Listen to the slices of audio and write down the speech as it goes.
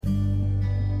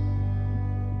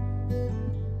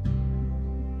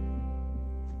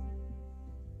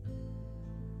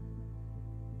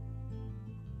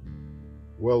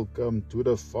Welcome to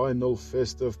the final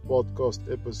festive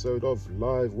podcast episode of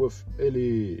Live with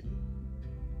Ellie.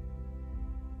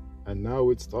 And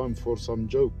now it's time for some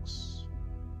jokes.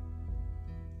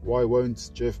 Why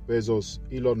won't Jeff Bezos,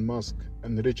 Elon Musk,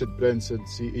 and Richard Branson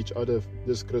see each other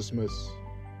this Christmas?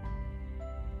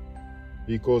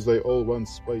 Because they all want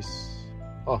space.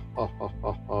 Ha ha ha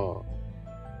ha ha.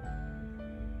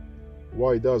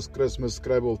 Why does Christmas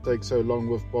Scrabble take so long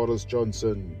with Boris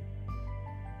Johnson?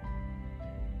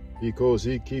 Because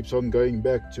he keeps on going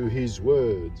back to his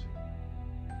word.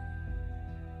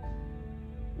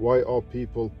 Why are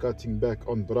people cutting back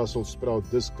on Brussels sprout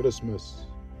this Christmas?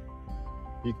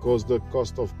 Because the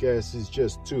cost of gas is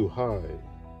just too high.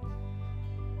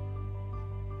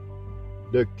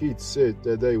 The kids said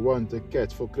that they want a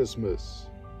cat for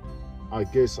Christmas. I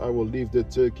guess I will leave the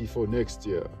turkey for next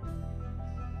year.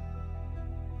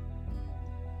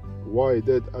 Why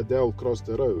did Adele cross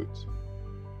the road?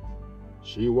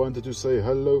 She wanted to say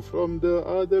hello from the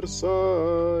other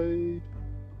side.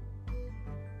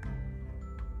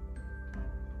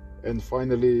 And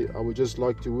finally, I would just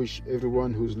like to wish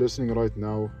everyone who's listening right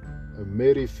now a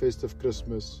Merry Festive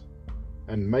Christmas,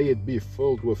 and may it be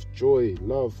filled with joy,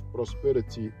 love,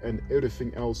 prosperity, and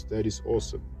everything else that is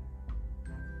awesome.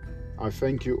 I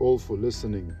thank you all for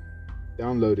listening,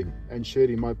 downloading, and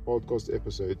sharing my podcast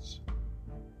episodes.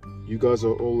 You guys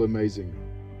are all amazing.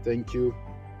 Thank you.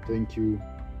 Thank you.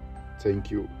 Thank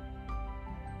you.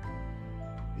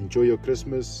 Enjoy your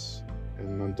Christmas,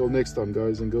 and until next time,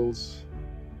 guys and girls.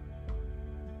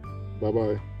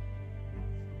 Bye-bye.